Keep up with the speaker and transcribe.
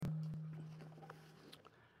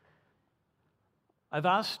I've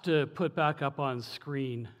asked to put back up on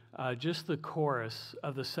screen just the chorus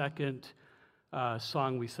of the second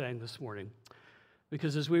song we sang this morning,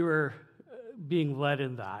 because as we were being led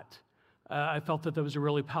in that, I felt that was a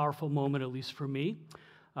really powerful moment, at least for me,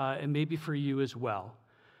 and maybe for you as well.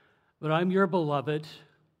 But I'm your beloved,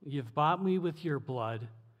 you've bought me with your blood,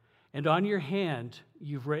 and on your hand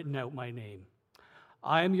you've written out my name.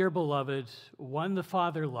 I am your beloved, one the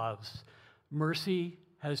Father loves, mercy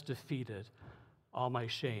has defeated all my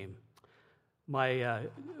shame. My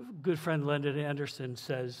good friend Lyndon Anderson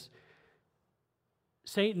says,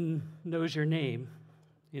 Satan knows your name,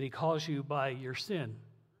 and he calls you by your sin.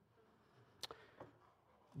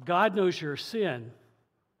 God knows your sin,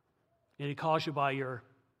 and he calls you by your...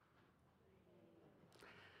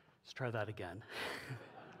 Let's try that again.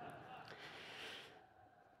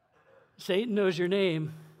 Satan knows your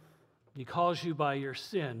name, he calls you by your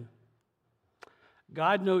sin.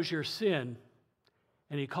 God knows your sin,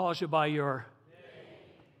 and he calls you by your name.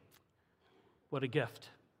 What a gift.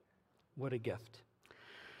 What a gift. I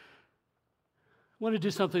want to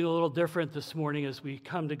do something a little different this morning as we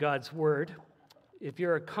come to God's Word. If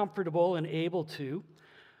you're comfortable and able to,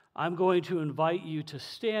 I'm going to invite you to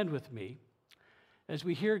stand with me as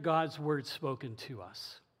we hear God's Word spoken to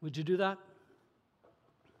us. Would you do that?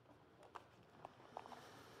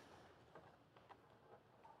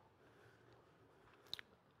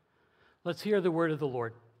 Let's hear the word of the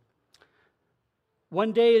Lord.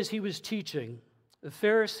 One day as he was teaching, the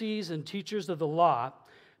Pharisees and teachers of the law,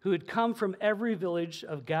 who had come from every village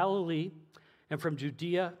of Galilee and from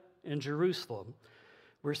Judea and Jerusalem,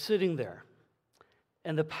 were sitting there.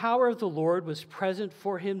 And the power of the Lord was present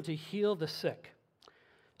for him to heal the sick.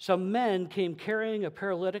 Some men came carrying a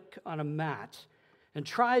paralytic on a mat and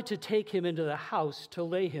tried to take him into the house to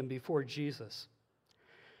lay him before Jesus.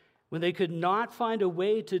 When they could not find a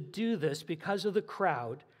way to do this because of the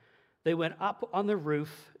crowd, they went up on the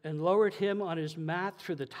roof and lowered him on his mat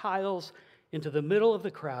through the tiles into the middle of the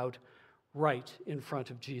crowd, right in front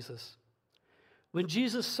of Jesus. When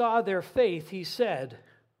Jesus saw their faith, he said,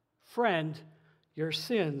 "Friend, your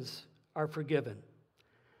sins are forgiven."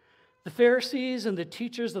 The Pharisees and the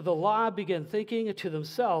teachers of the law began thinking to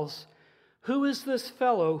themselves, "Who is this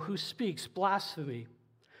fellow who speaks blasphemy?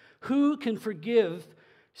 Who can forgive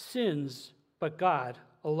sins but God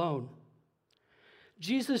alone?"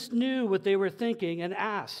 Jesus knew what they were thinking and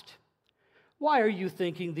asked, "Why are you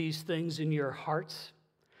thinking these things in your hearts?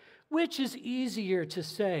 Which is easier to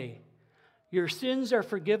say, 'Your sins are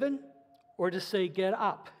forgiven,' or to say, 'Get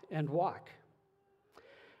up and walk'?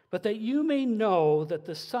 But that you may know that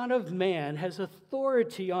the Son of Man has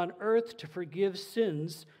authority on earth to forgive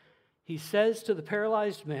sins," he says to the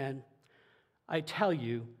paralyzed man, "I tell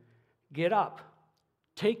you, get up,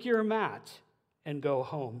 take your mat, and go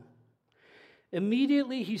home."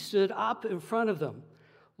 Immediately he stood up in front of them,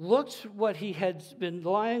 took up what he had been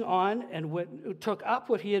lying on, and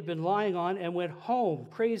went home,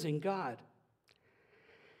 praising God.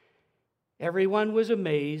 Everyone was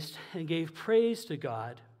amazed and gave praise to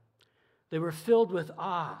God. They were filled with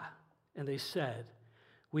awe, and they said,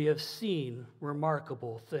 "We have seen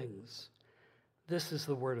remarkable things." This is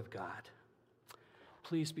the word of God.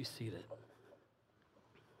 Please be seated.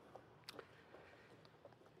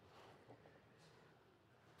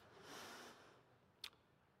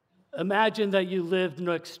 Imagine that you lived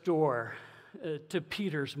next door to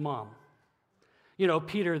Peter's mom. You know,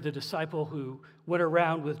 Peter, the disciple who went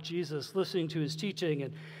around with Jesus, listening to his teaching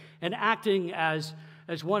and acting as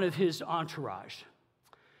one of his entourage.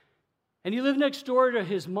 And you live next door to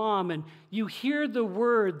his mom, and you hear the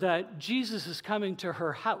word that Jesus is coming to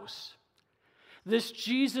her house. This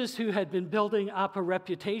Jesus who had been building up a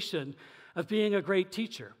reputation of being a great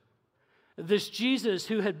teacher. This Jesus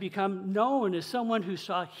who had become known as someone who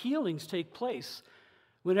saw healings take place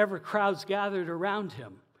whenever crowds gathered around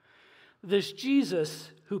him. This Jesus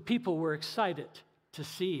who people were excited to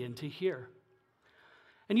see and to hear.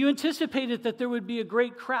 And you anticipated that there would be a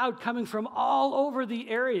great crowd coming from all over the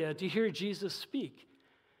area to hear Jesus speak.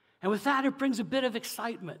 And with that, it brings a bit of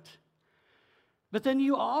excitement. But then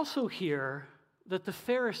you also hear that the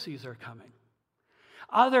Pharisees are coming.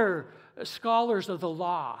 Other scholars of the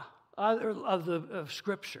law, of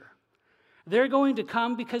Scripture. They're going to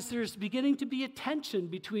come because there's beginning to be a tension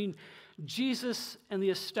between Jesus and the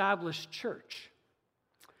established church.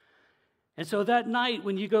 And so that night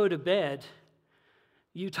when you go to bed,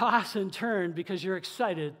 you toss and turn because you're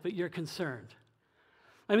excited, but you're concerned.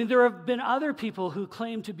 I mean, there have been other people who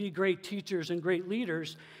claim to be great teachers and great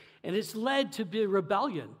leaders, and it's led to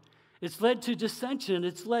rebellion. It's led to dissension.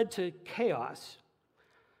 It's led to chaos.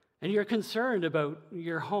 And you're concerned about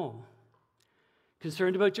your home.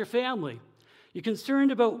 concerned about your family. You're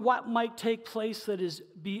concerned about what might take place that is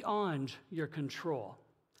beyond your control.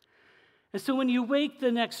 And so when you wake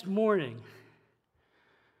the next morning,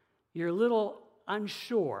 you're a little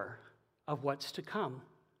unsure of what's to come.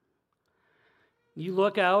 You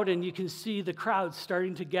look out and you can see the crowds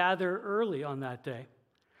starting to gather early on that day.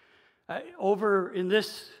 Over in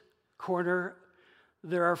this corner,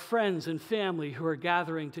 there are friends and family who are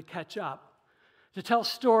gathering to catch up, to tell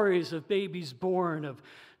stories of babies born, of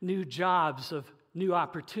new jobs, of new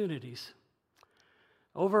opportunities.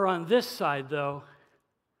 Over on this side, though,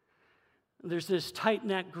 there's this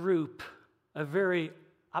tight-knit group of very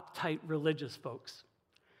uptight religious folks.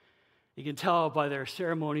 You can tell by their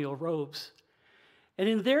ceremonial robes. And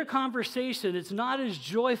in their conversation, it's not as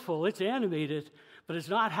joyful, it's animated, but it's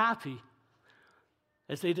not happy,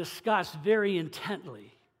 as they discuss very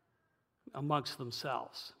intently amongst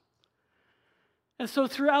themselves. And so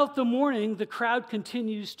throughout the morning, the crowd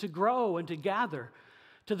continues to grow and to gather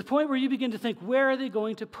to the point where you begin to think, where are they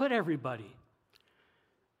going to put everybody?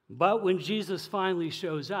 But when Jesus finally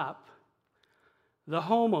shows up, the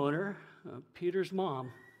homeowner, Peter's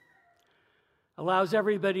mom, allows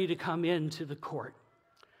everybody to come into the court.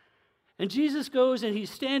 And Jesus goes and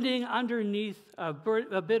he's standing underneath a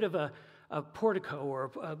bit of a portico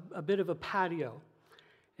or a bit of a patio.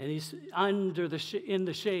 And he's in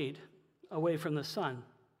the shade, away from the sun.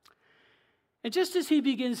 And just as he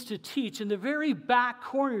begins to teach, in the very back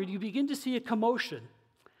corner, you begin to see a commotion.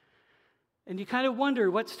 And you kind of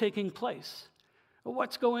wonder what's taking place,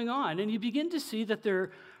 what's going on. And you begin to see that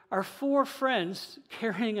there are 4 friends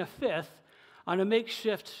carrying a 5th on a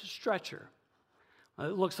makeshift stretcher.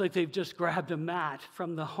 It looks like they've just grabbed a mat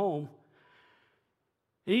from the home.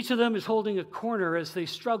 And each of them is holding a corner as they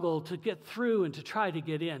struggle to get through and to try to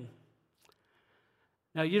get in.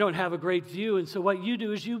 Now, you don't have a great view, and so what you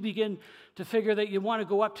do is you begin to figure that you want to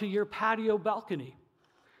go up to your patio balcony,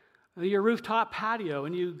 your rooftop patio,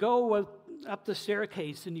 and you go up the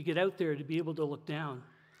staircase and you get out there to be able to look down.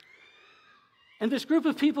 And this group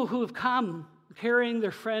of people who have come carrying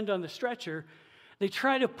their friend on the stretcher, they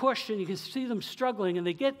try to push, and you can see them struggling, and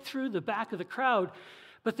they get through the back of the crowd,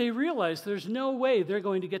 but they realize there's no way they're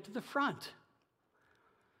going to get to the front.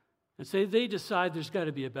 And so they decide there's got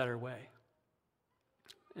to be a better way.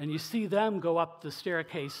 And you see them go up the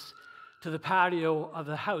staircase to the patio of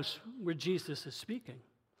the house where Jesus is speaking.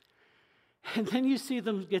 And then you see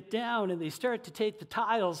them get down, and they start to take the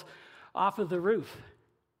tiles off of the roof.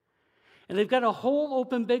 And they've got a hole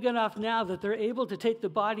open big enough now that they're able to take the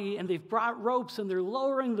body, and they've brought ropes, and they're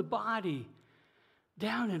lowering the body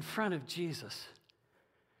down in front of Jesus.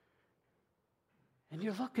 And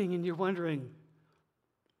you're looking and you're wondering,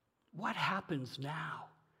 what happens now?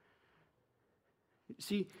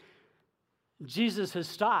 See, Jesus has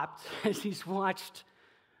stopped as he's watched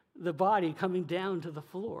the body coming down to the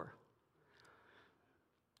floor.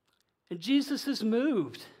 And Jesus is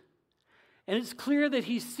moved. And it's clear that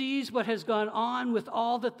he sees what has gone on with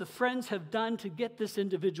all that the friends have done to get this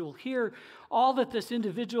individual here, all that this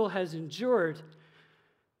individual has endured,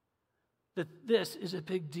 that this is a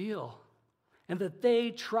big deal, and that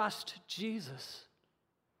they trust Jesus.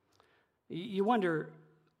 You wonder,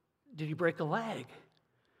 did he break a leg?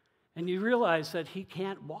 And you realize that he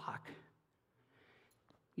can't walk.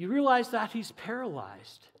 You realize that he's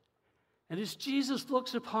paralyzed. And as Jesus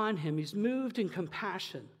looks upon him, he's moved in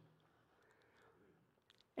compassion.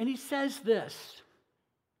 And he says this.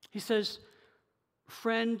 He says,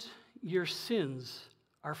 "Friend, your sins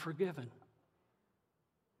are forgiven."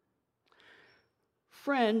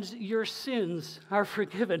 Friend, your sins are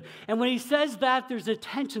forgiven. And when he says that, there's a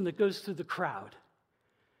tension that goes through the crowd.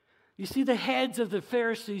 You see the heads of the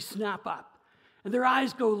Pharisees snap up, and their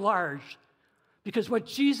eyes go large, because what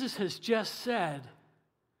Jesus has just said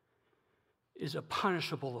is a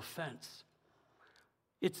punishable offense.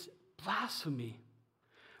 It's blasphemy.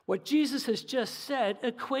 What Jesus has just said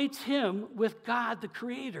equates him with God the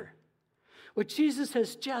Creator. What Jesus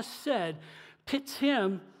has just said pits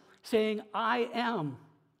him saying, I am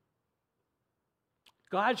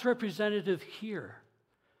God's representative here.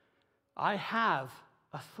 I have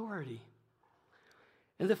authority.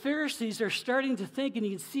 And the Pharisees are starting to think, and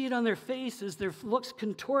you can see it on their faces, their looks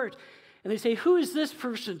contort, and they say, who is this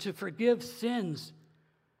person to forgive sins?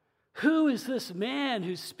 Who is this man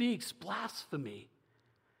who speaks blasphemy?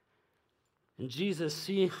 And Jesus,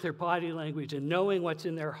 seeing their body language and knowing what's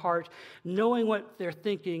in their heart, knowing what they're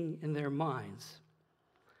thinking in their minds,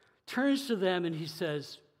 turns to them and he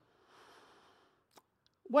says,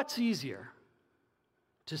 what's easier,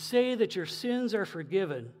 to say that your sins are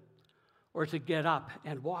forgiven or to get up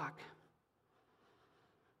and walk?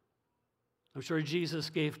 I'm sure Jesus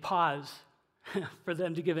gave pause for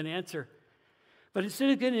them to give an answer. But instead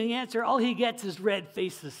of getting an answer, all he gets is red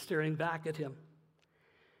faces staring back at him.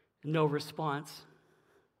 No response.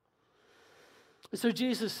 So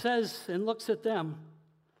Jesus says and looks at them,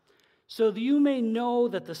 so that you may know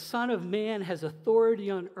that the Son of Man has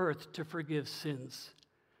authority on earth to forgive sins.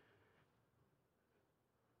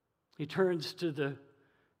 He turns to the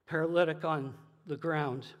paralytic on the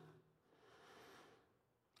ground.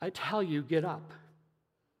 I tell you, get up.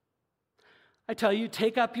 I tell you,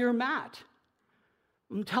 take up your mat.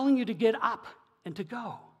 I'm telling you to get up and to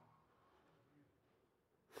go.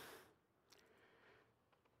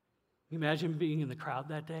 Can you imagine being in the crowd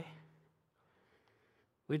that day?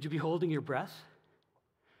 Would you be holding your breath?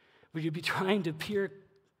 Would you be trying to peer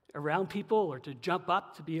around people or to jump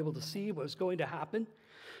up to be able to see what was going to happen?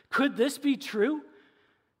 Could this be true?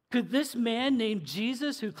 Could this man named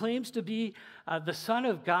Jesus, who claims to be the Son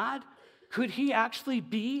of God, could he actually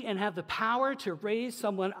be and have the power to raise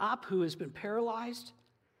someone up who has been paralyzed?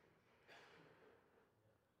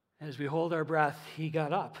 As we hold our breath, he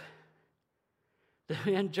got up. The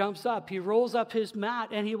man jumps up, he rolls up his mat,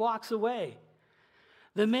 and he walks away.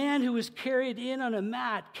 The man who was carried in on a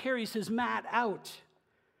mat carries his mat out.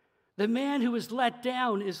 The man who was let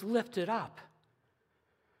down is lifted up.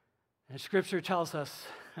 And Scripture tells us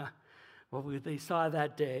what they saw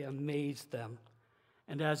that day amazed them.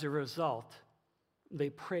 And as a result, they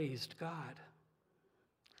praised God.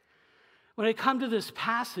 When I come to this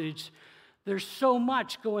passage, there's so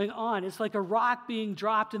much going on. It's like a rock being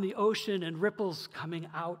dropped in the ocean and ripples coming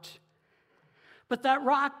out. But that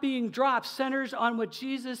rock being dropped centers on what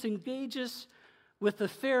Jesus engages with the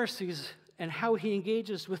Pharisees and how he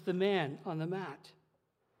engages with the man on the mat.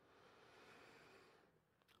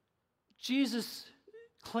 Jesus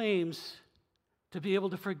claims to be able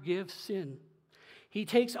to forgive sin. He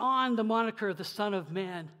takes on the moniker of the Son of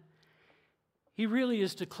Man. He really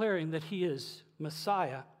is declaring that he is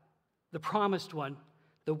Messiah, the promised one,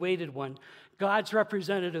 the waited one, God's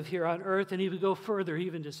representative here on earth, and he would go further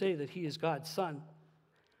even to say that he is God's son.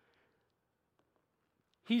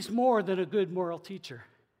 He's more than a good moral teacher.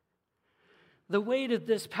 The weight of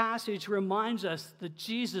this passage reminds us that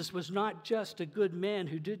Jesus was not just a good man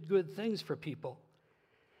who did good things for people,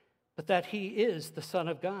 but that he is the Son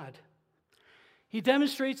of God. He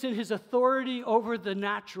demonstrates in his authority over the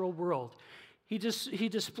natural world. He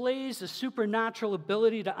displays a supernatural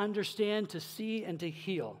ability to understand, to see, and to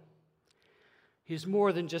heal. He's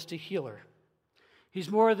more than just a healer. He's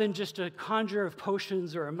more than just a conjurer of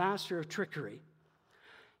potions or a master of trickery.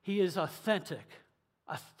 He is authentic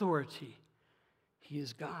authority. He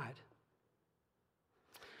is God.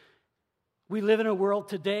 We live in a world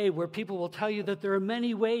today where people will tell you that there are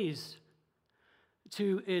many ways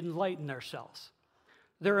to enlighten ourselves.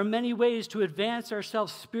 There are many ways to advance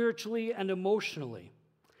ourselves spiritually and emotionally.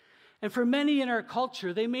 And for many in our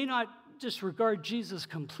culture, they may not disregard Jesus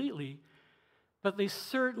completely, but they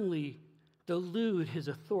certainly delude his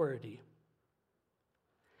authority.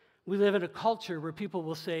 We live in a culture where people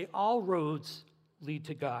will say all roads lead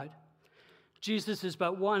to God. Jesus is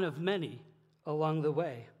but one of many along the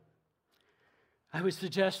way. I would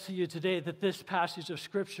suggest to you today that this passage of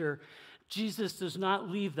Scripture, Jesus does not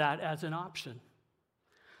leave that as an option.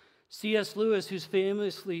 C.S. Lewis, who's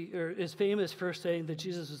is famous for saying that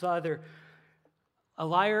Jesus was either a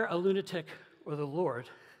liar, a lunatic, or the Lord,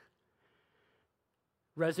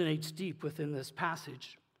 resonates deep within this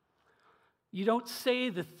passage. You don't say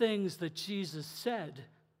the things that Jesus said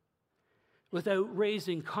without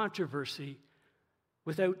raising controversy,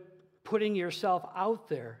 without putting yourself out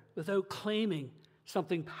there, without claiming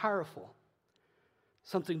something powerful,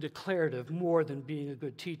 something declarative more than being a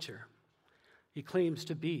good teacher. He claims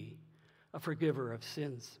to be a forgiver of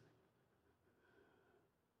sins.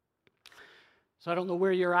 So I don't know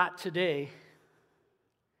where you're at today,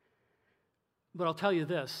 but I'll tell you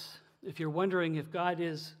this. If you're wondering if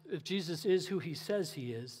Jesus is who he says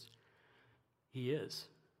he is, he is.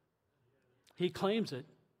 He claims it.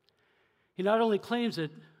 He not only claims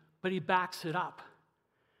it, but he backs it up.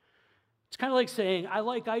 It's kind of like saying, I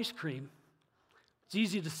like ice cream. It's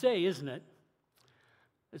easy to say, isn't it?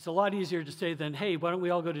 It's a lot easier to say than, hey, why don't we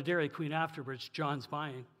all go to Dairy Queen afterwards? John's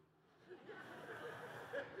buying.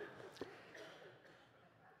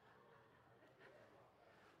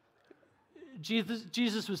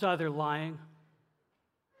 Jesus was either lying,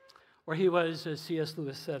 or he was, as C.S.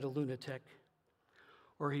 Lewis said, a lunatic,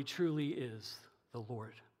 or he truly is the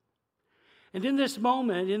Lord. And in this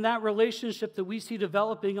moment, in that relationship that we see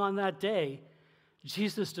developing on that day,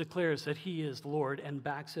 Jesus declares that he is Lord and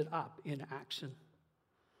backs it up in action.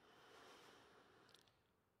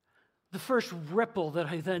 the first ripple that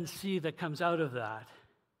I then see that comes out of that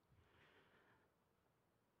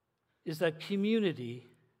is that community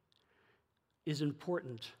is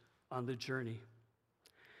important on the journey.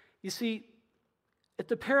 You see, if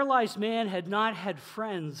the paralyzed man had not had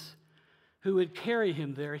friends who would carry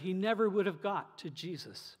him there, he never would have got to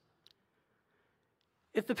Jesus.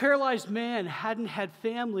 If the paralyzed man hadn't had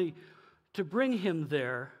family to bring him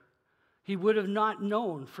there, he would have not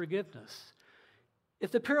known forgiveness.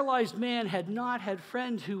 If the paralyzed man had not had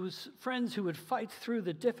friends who would fight through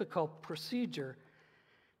the difficult procedure,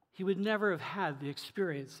 he would never have had the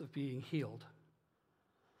experience of being healed.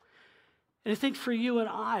 And I think for you and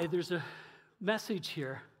I, there's a message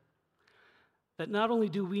here that not only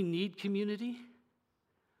do we need community,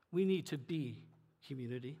 we need to be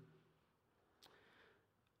community.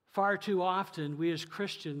 Far too often, we as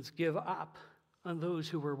Christians give up on those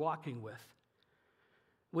who we're walking with.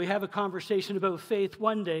 We have a conversation about faith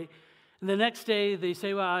one day, and the next day they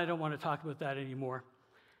say, well, I don't want to talk about that anymore.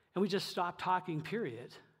 And we just stop talking,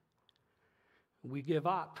 period. We give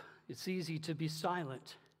up. It's easy to be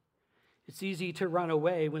silent. It's easy to run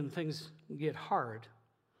away when things get hard.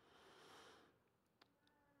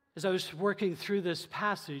 As I was working through this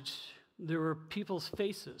passage, there were people's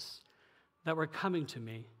faces that were coming to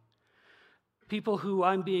me. People who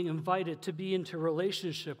I'm being invited to be into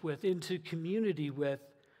relationship with, into community with,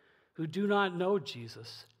 who do not know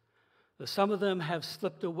Jesus. Some of them have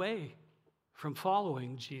slipped away from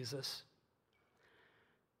following Jesus,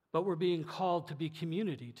 but we're being called to be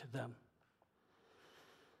community to them.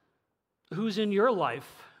 Who's in your life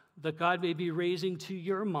that God may be raising to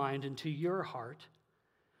your mind and to your heart?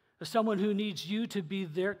 Someone who needs you to be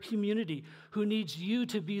their community, who needs you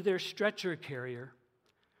to be their stretcher carrier.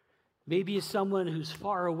 Maybe it's someone who's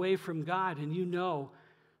far away from God and you know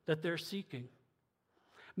that they're seeking.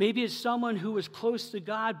 Maybe it's someone who was close to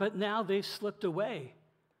God, but now they've slipped away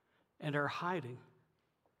and are hiding,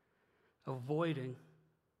 avoiding.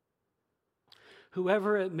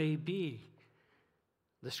 Whoever it may be,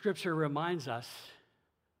 the scripture reminds us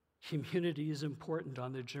community is important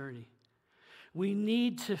on the journey. We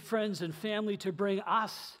need to friends and family to bring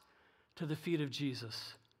us to the feet of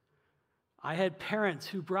Jesus. I had parents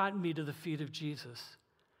who brought me to the feet of Jesus,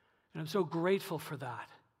 and I'm so grateful for that.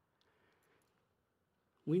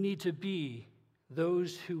 We need to be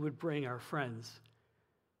those who would bring our friends.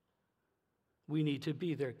 We need to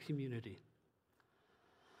be their community.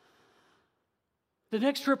 The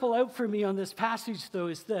next ripple out for me on this passage, though,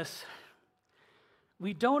 is this.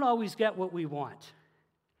 We don't always get what we want.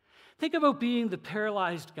 Think about being the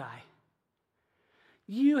paralyzed guy.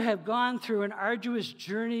 You have gone through an arduous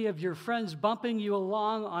journey of your friends bumping you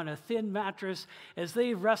along on a thin mattress as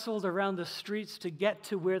they wrestled around the streets to get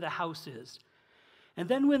to where the house is. And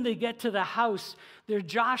then when they get to the house, they're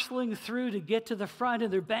jostling through to get to the front,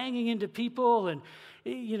 and they're banging into people. And,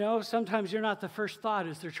 you know, sometimes you're not the first thought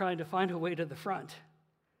as they're trying to find a way to the front.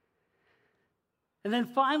 And then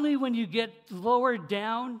finally, when you get lowered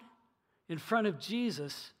down in front of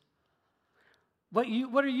Jesus, what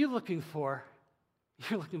are you looking for?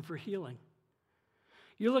 You're looking for healing.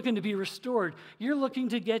 You're looking to be restored. You're looking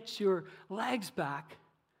to get your legs back.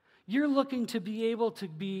 You're looking to be able to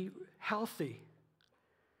be healthy.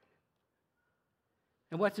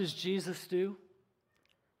 And what does Jesus do?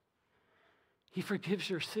 He forgives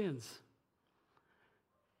your sins.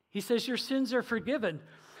 He says your sins are forgiven.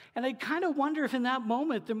 And I kind of wonder if in that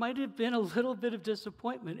moment there might have been a little bit of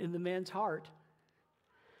disappointment in the man's heart.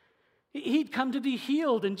 He'd come to be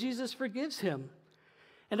healed, and Jesus forgives him.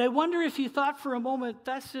 And I wonder if he thought for a moment,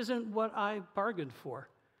 this isn't what I bargained for.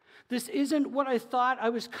 This isn't what I thought I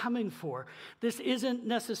was coming for. This isn't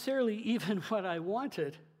necessarily even what I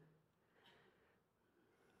wanted.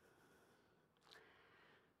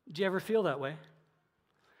 Did you ever feel that way?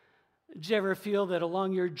 Did you ever feel that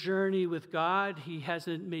along your journey with God, he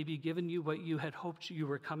hasn't maybe given you what you had hoped you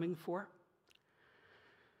were coming for?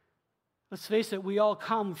 Let's face it, we all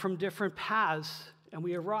come from different paths, and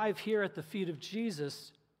we arrive here at the feet of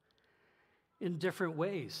Jesus in different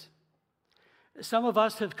ways. Some of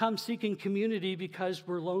us have come seeking community because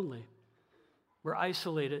we're lonely. We're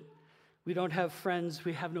isolated. We don't have friends.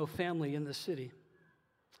 We have no family in the city.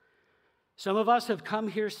 Some of us have come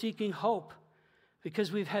here seeking hope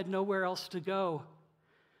because we've had nowhere else to go.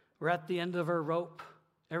 We're at the end of our rope.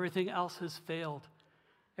 Everything else has failed.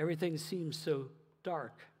 Everything seems so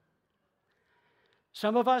dark.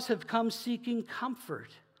 Some of us have come seeking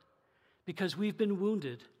comfort because we've been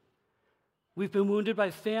wounded. We've been wounded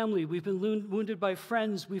by family. We've been wounded by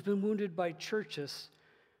friends. We've been wounded by churches.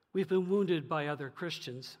 We've been wounded by other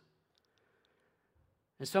Christians.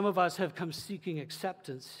 And some of us have come seeking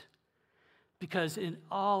acceptance Because in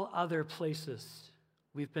all other places,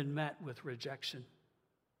 we've been met with rejection.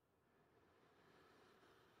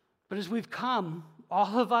 But as we've come,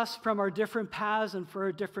 all of us from our different paths and for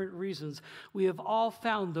our different reasons, we have all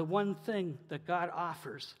found the one thing that God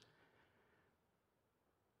offers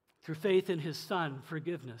through faith in his Son,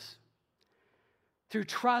 forgiveness. Through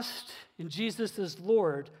trust in Jesus as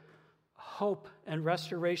Lord, hope and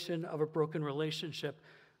restoration of a broken relationship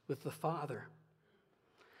with the Father.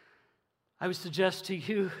 I would suggest to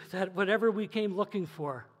you that whatever we came looking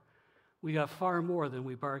for, we got far more than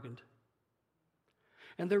we bargained.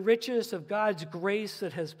 And the riches of God's grace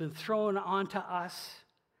that has been thrown onto us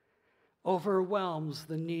overwhelms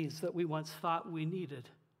the needs that we once thought we needed.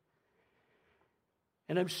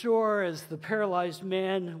 And I'm sure as the paralyzed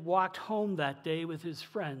man walked home that day with his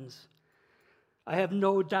friends, I have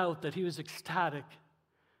no doubt that he was ecstatic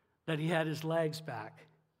that he had his legs back.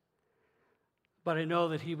 But I know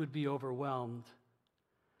that he would be overwhelmed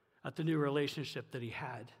at the new relationship that he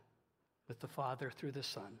had with the Father through the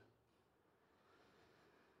Son.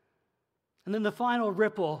 And then the final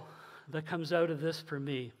ripple that comes out of this for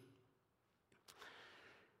me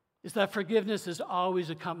is that forgiveness is always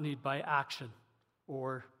accompanied by action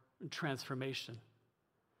or transformation.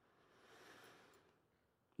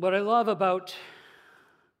 What I love about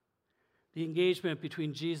the engagement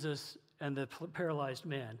between Jesus and the paralyzed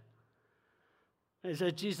man is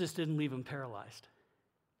that Jesus didn't leave him paralyzed.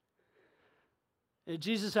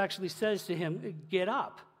 Jesus actually says to him, get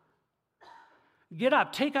up. Get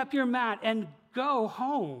up, take up your mat, and go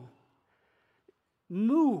home.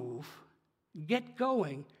 Move, get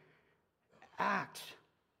going, act.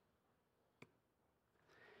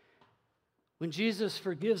 When Jesus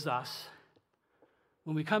forgives us,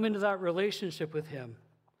 when we come into that relationship with him,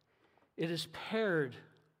 it is paired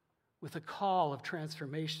with a call of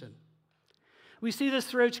transformation. We see this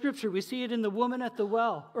throughout Scripture. We see it in the woman at the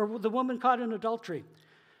well, or the woman caught in adultery.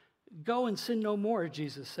 Go and sin no more,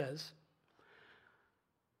 Jesus says.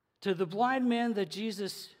 To the blind man that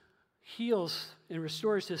Jesus heals and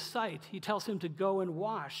restores his sight, he tells him to go and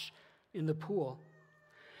wash in the pool.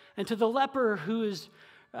 And to the leper who is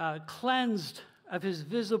cleansed of his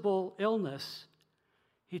visible illness,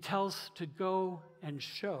 he tells to go and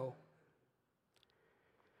show.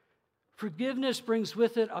 Forgiveness brings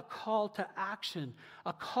with it a call to action,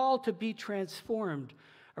 a call to be transformed.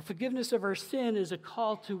 Our forgiveness of our sin is a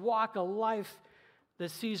call to walk a life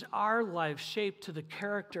that sees our life shaped to the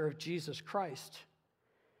character of Jesus Christ.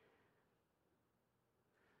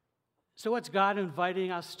 So what's God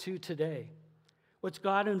inviting us to today? What's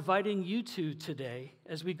God inviting you to today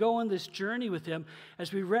as we go on this journey with him,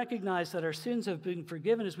 as we recognize that our sins have been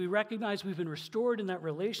forgiven, as we recognize we've been restored in that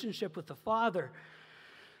relationship with the Father?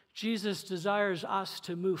 Jesus desires us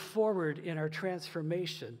to move forward in our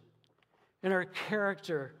transformation, in our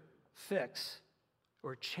character fix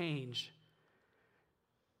or change.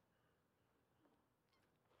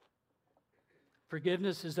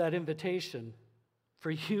 Forgiveness is that invitation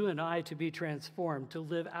for you and I to be transformed, to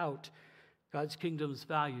live out God's kingdom's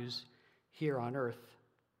values here on earth.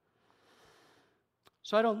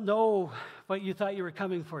 So I don't know what you thought you were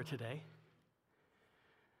coming for today,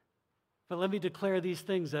 but let me declare these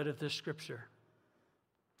things out of this scripture.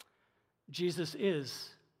 Jesus is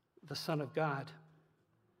the Son of God.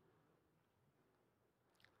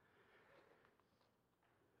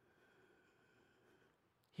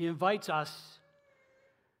 He invites us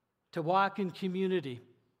to walk in community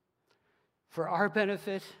for our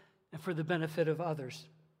benefit and for the benefit of others.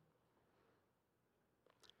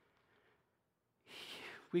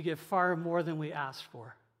 We get far more than we asked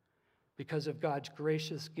for because of God's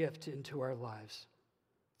gracious gift into our lives.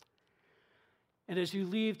 And as you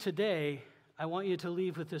leave today, I want you to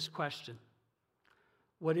leave with this question.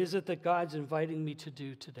 What is it that God's inviting me to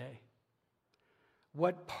do today?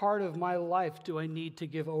 What part of my life do I need to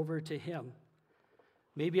give over to him?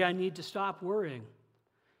 Maybe I need to stop worrying.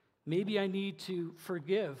 Maybe I need to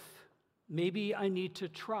forgive. Maybe I need to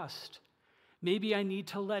trust. Maybe I need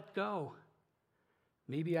to let go.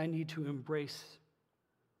 Maybe I need to embrace.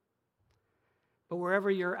 But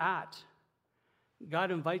wherever you're at,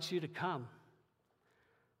 God invites you to come.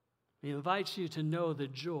 He invites you to know the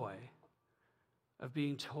joy of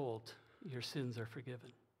being told your sins are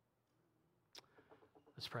forgiven.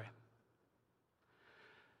 Let's pray.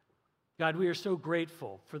 God, we are so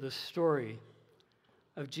grateful for the story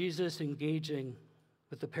of Jesus engaging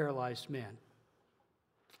with the paralyzed man.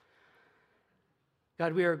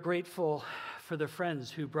 God, we are grateful for the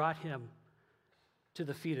friends who brought him to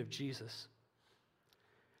the feet of Jesus.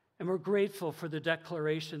 And we're grateful for the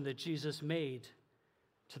declaration that Jesus made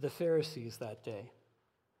to the Pharisees that day.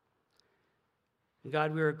 And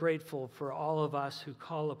God, we are grateful for all of us who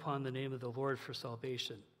call upon the name of the Lord for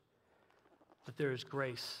salvation, that there is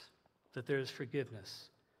grace, that there is forgiveness,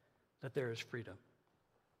 that there is freedom.